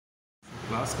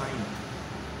Class 9th.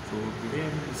 So today I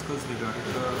will discuss regarding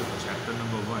the chapter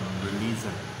number 1,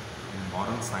 religion in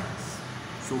moral science.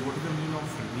 So what is the meaning of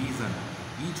religion?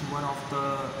 Each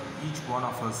one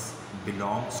of us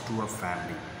belongs to a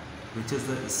family, which is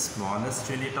the smallest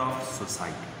unit of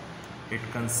society. It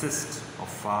consists of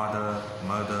father,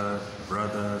 mother,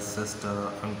 brother, sister,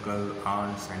 uncle,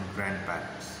 aunts and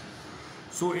grandparents.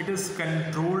 So it is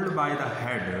controlled by the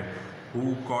head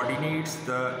who coordinates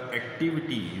the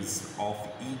activities of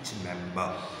each member.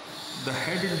 The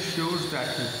head ensures that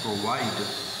he provides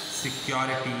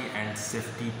security and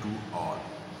safety to all.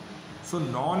 So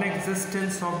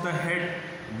non-existence of the head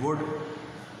would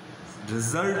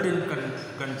result in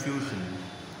confusion,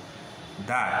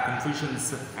 that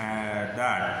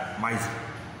misery.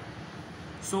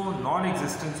 So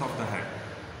non-existence of the head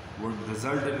would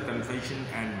result in confusion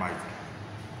and misery.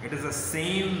 It is the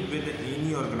same with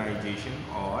any organization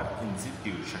or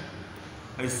institution.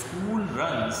 A school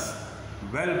runs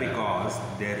well because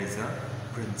there is a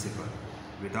principal.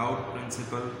 Without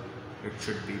principal, it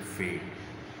should be failed.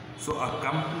 So a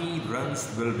company runs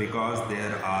well because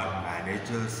there are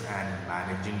managers and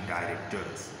managing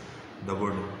directors. The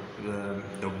world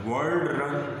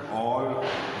run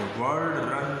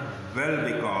well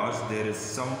because there is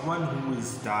someone who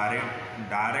is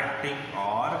directing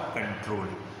or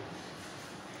controlling.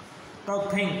 Now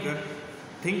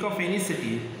think of any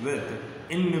city with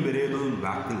innumerable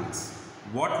vehicles.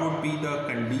 What would be the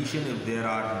condition if there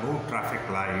are no traffic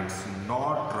lights,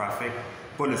 no traffic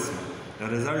policemen? The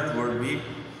result would be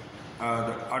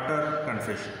the utter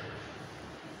confusion,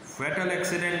 fatal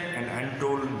accident and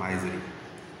untold misery.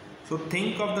 So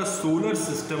think of the solar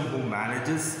system who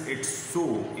manages it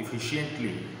so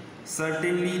efficiently.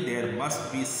 Certainly there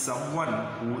must be someone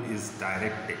who is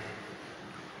directing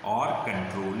or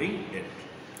controlling it.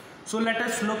 So let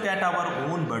us look at our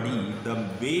own body. The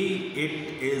way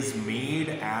it is made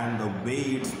and the way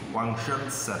it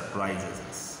functions surprises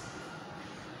us.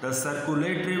 The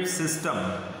circulatory system,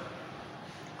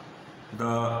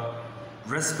 the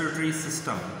respiratory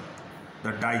system,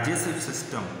 the digestive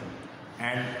system,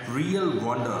 and real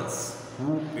wonders.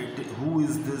 Who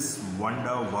is this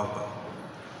wonder worker?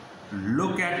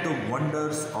 Look at the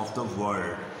wonders of the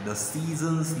world, the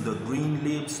seasons, the green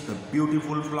leaves, the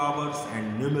beautiful flowers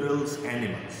and numerous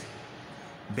animals,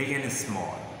 big and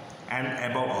small, and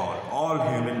above all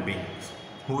human beings.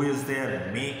 Who is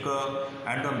their maker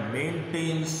and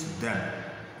maintains them?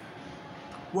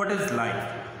 What is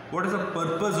life? What is the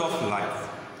purpose of life?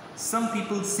 Some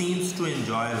people seems to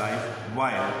enjoy life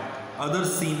while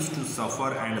others seems to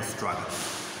suffer and struggle.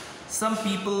 Some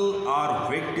people are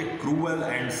wicked, cruel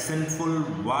and sinful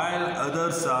while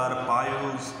others are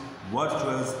pious,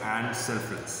 virtuous and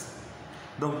selfless.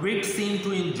 The wicked seem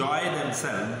to enjoy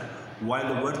themselves while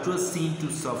the virtuous seem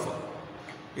to suffer.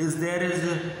 Is there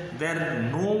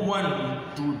no one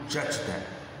to judge them?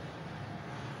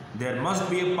 There must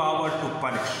be a power to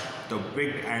punish the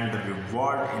wicked and the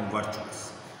reward in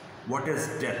virtuous. What is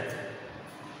death?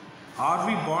 Are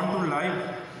we born to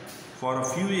live for a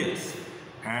few years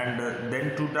and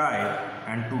then to die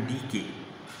and to decay?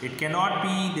 It cannot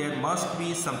be. There must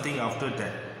be something after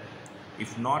death.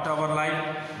 If not, our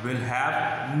life will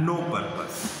have no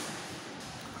purpose.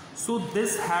 So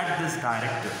this had this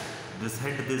director,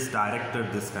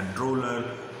 this controller,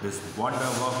 this wonder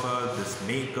worker, this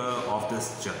maker of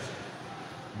this church,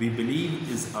 we believe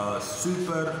is a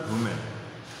superhuman.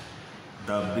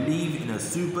 The belief in a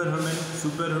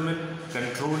superhuman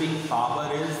controlling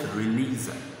power is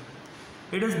religion.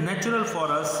 It is natural for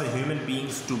us human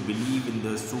beings to believe in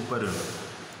the superhuman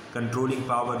controlling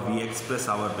power. We express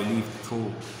our belief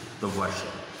through the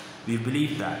worship. We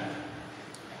believe that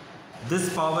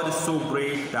this power is so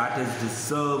great that it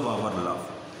deserves our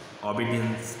love,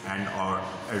 obedience and our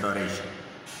adoration.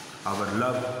 Our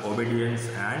love, obedience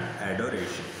and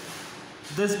adoration.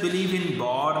 This belief is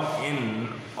born in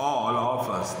all of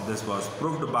us. This was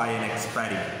proved by an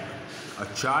experiment. A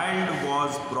child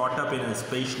was brought up in a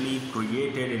specially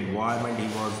created environment. He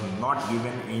was not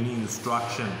given any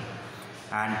instruction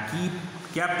and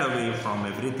kept away from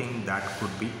everything that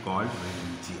could be called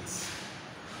religious.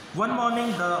 One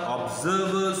morning the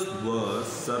observers were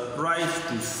surprised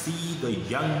to see the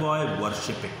young boy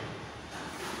worshipping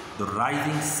the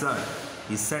rising sun.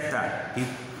 He said that he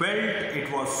felt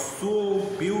it was so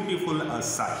beautiful a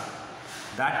sight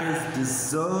that is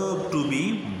deserved to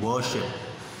be worshipped.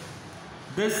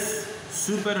 This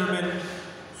superhuman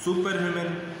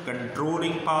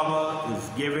controlling power is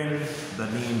given the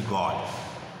name God.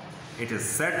 It is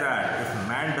said that if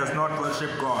man does not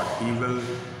worship God, he will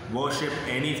worship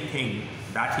anything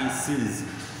that he sees,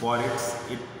 for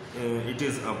it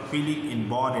is a feeling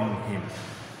inborn in him.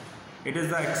 It is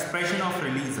the expression of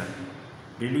religion.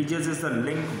 Religious is the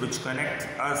link which connects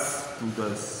us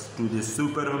to the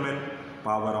superhuman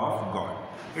power of God.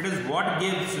 It is what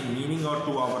gives meaning to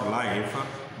our life.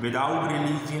 Without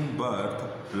religion, birth,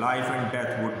 life and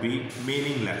death would be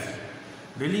meaningless.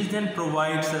 Religion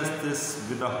provides us this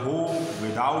with a hope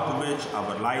without which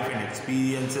our life and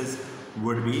experiences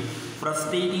would be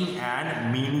frustrating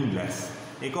and meaningless.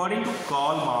 According to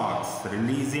Karl Marx,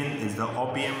 religion is the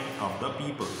opium of the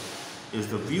people. Is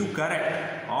the view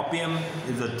correct? Opium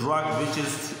is a drug which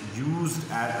is used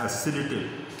as a sedative.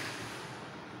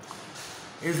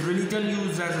 Is religion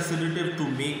used as a sedative to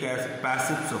make us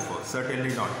passive suffer?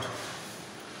 Certainly not.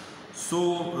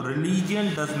 So,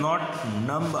 religion does not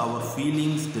numb our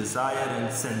feelings, desire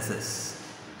and senses.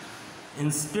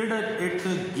 Instead, it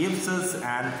gives us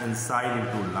an insight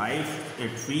into life.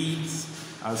 It feeds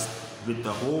us with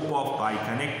the hope of by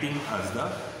connecting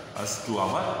us to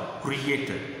our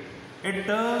Creator. It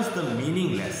turns the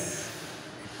meaningless.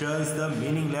 It turns the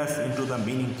meaningless into the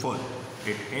meaningful.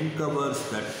 It uncovers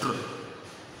the truth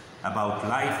about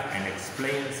life and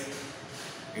explains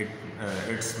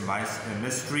its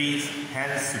mysteries.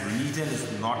 Hence, religion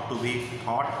is not to be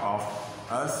thought of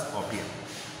as opium.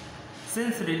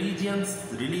 Since religion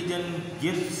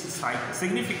gives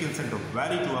significance and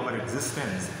value to our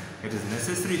existence, it is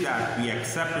necessary that we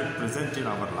accept it present in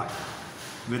our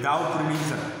life. Without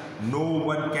religion, no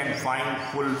one can find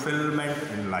fulfillment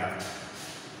in life.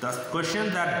 The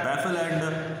questions that baffle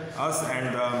us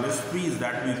and the mysteries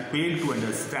that we fail to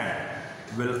understand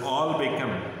will all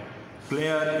become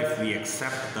clear if we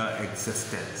accept the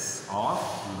existence of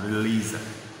religion.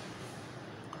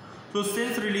 So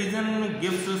since religion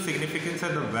gives us significance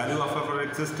and the value of our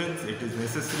existence, it is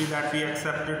necessary that we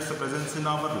accept its presence in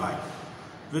our life.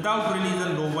 Without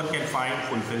religion, no one can find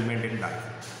fulfillment in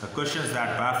life. The questions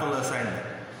that baffle us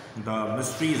and the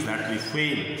mysteries that we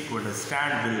fail to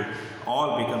understand will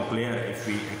all become clear if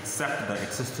we accept the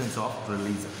existence of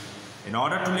religion. In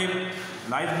order to live,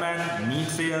 life man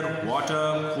needs air,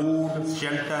 water, food,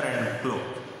 shelter and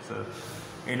clothes. So,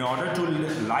 in order to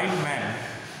live, life man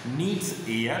needs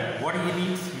air. What he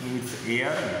needs? He needs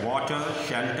air, water,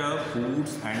 shelter,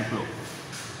 foods and clothes.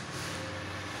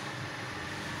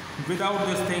 Without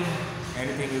this thing,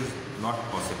 anything is not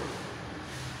possible.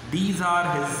 These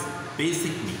are his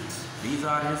basic needs. These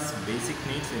are his basic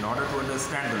needs in order to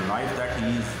understand the life that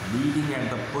he is leading and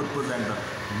the purpose and the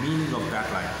meaning of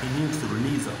that life. He needs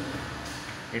religion.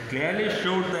 It clearly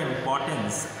showed the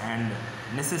importance and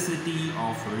necessity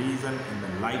of reason in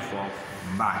the life of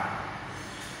man.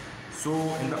 So,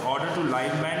 in the order to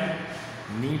live, man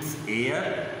needs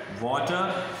air,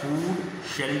 water, food,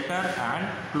 shelter and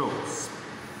clothes.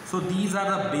 So, these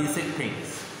are the basic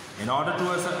things. In order to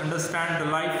understand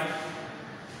the life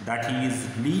that he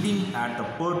is leading and the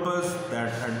purpose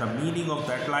and the meaning of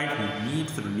that life, he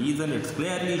needs religion. It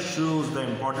clearly shows the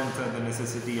importance and the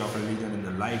necessity of religion in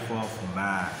the life of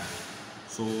man.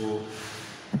 So,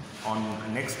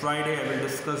 on next Friday, I will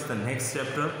discuss the next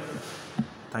chapter.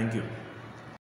 Thank you.